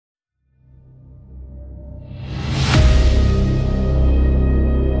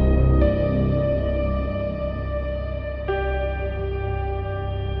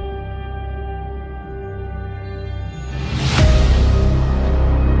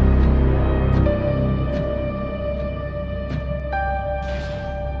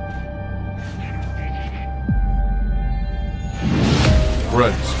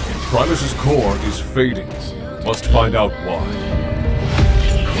Optimus's core is fading. Must find out why.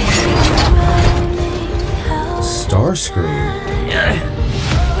 Starscream?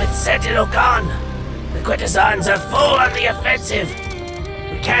 With Sentinel gone, the Quintessons are full on the offensive.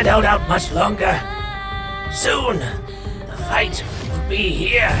 We can't hold out much longer. Soon, the fight will be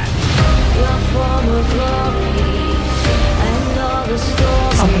here.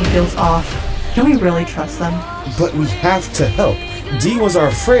 Something feels off. Can we really trust them? But we have to help. D was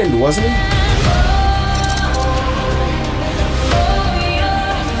our friend, wasn't he?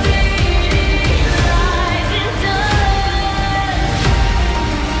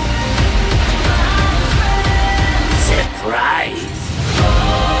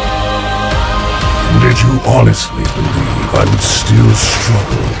 Did you honestly believe I would still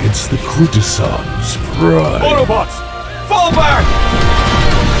struggle against the Quintessons' pride? Autobots! Fall back!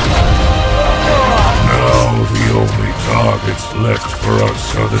 Now the only targets left for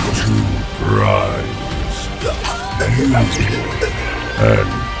us are the two primes. You and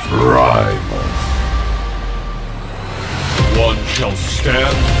Primus. One shall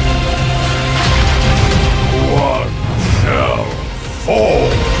stand. One shall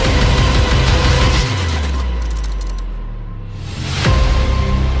fall.